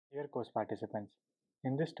Dear course participants,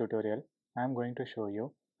 in this tutorial, I am going to show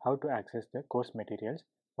you how to access the course materials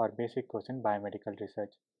for basic course in biomedical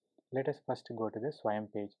research. Let us first go to the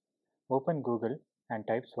SWAYAM page. Open Google and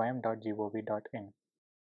type swayam.gov.in.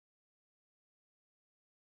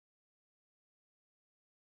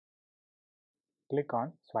 Click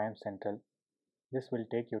on SWAYAM Central. This will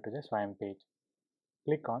take you to the SWAYAM page.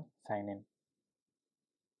 Click on Sign In.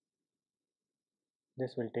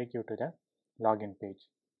 This will take you to the Login page.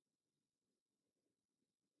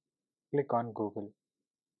 Click on Google.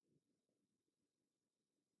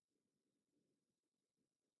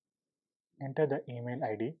 Enter the email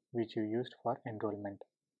ID which you used for enrollment.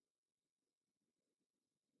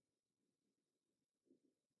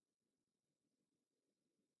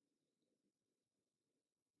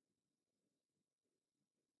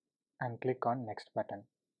 And click on Next button.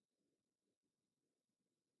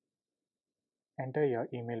 Enter your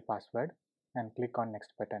email password and click on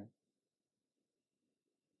Next button.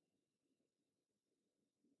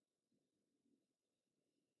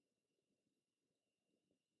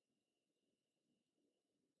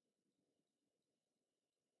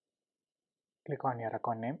 Click on your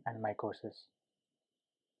account name and My Courses.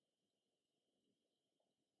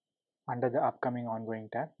 Under the Upcoming Ongoing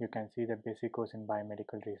tab, you can see the basic course in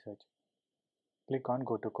biomedical research. Click on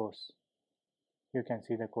Go to Course. You can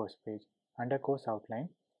see the course page. Under Course Outline,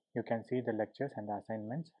 you can see the lectures and the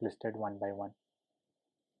assignments listed one by one.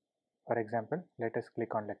 For example, let us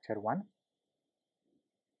click on Lecture 1.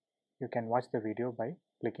 You can watch the video by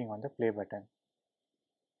clicking on the play button.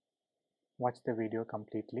 Watch the video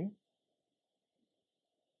completely.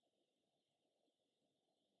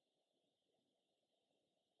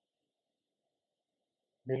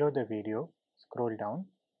 Below the video, scroll down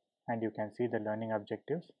and you can see the learning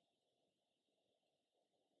objectives.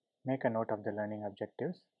 Make a note of the learning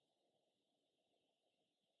objectives.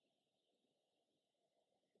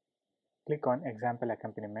 Click on Example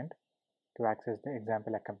Accompaniment to access the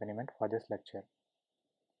example accompaniment for this lecture.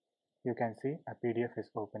 You can see a PDF is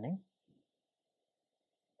opening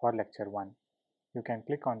for Lecture 1. You can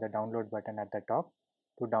click on the download button at the top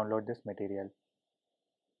to download this material.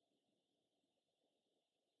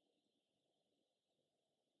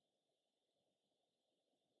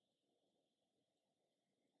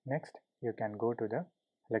 Next, you can go to the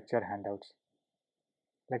lecture handouts.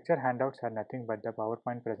 Lecture handouts are nothing but the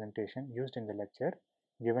PowerPoint presentation used in the lecture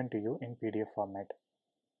given to you in PDF format.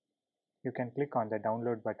 You can click on the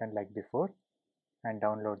download button like before and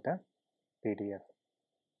download the PDF.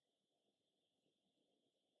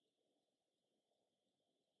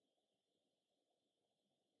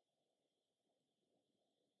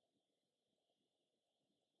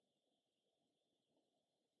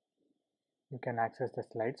 You can access the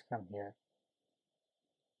slides from here.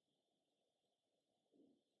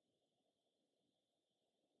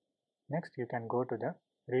 Next, you can go to the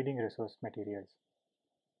reading resource materials,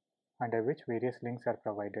 under which various links are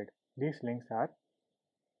provided. These links are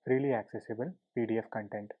freely accessible PDF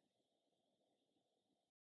content.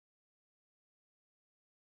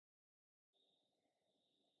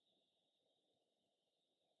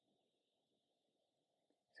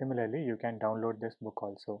 Similarly, you can download this book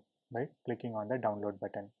also by clicking on the download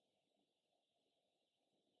button.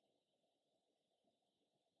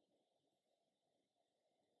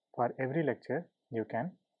 For every lecture, you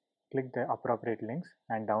can click the appropriate links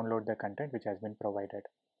and download the content which has been provided.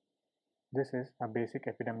 This is a basic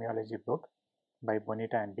epidemiology book by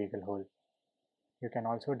Bonita and Beaglehole. You can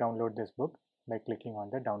also download this book by clicking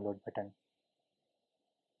on the download button.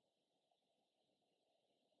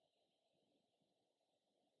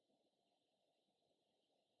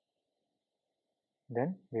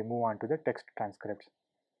 Then we move on to the text transcripts.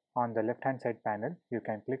 On the left hand side panel, you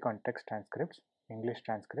can click on text transcripts, English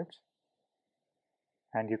transcripts,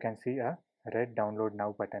 and you can see a red download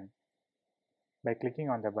now button. By clicking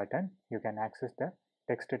on the button, you can access the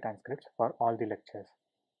text transcripts for all the lectures.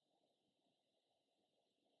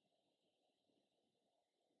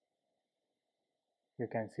 You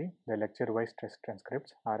can see the lecture-wise text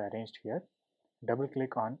transcripts are arranged here. Double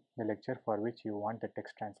click on the lecture for which you want the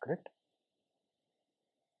text transcript.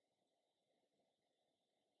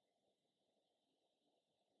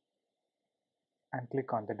 And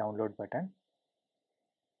click on the download button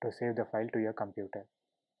to save the file to your computer.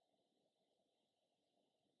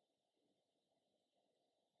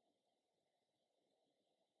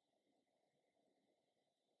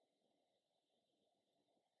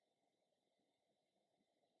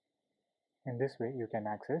 In this way, you can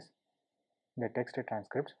access the text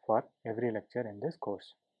transcripts for every lecture in this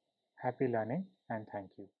course. Happy learning and thank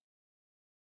you.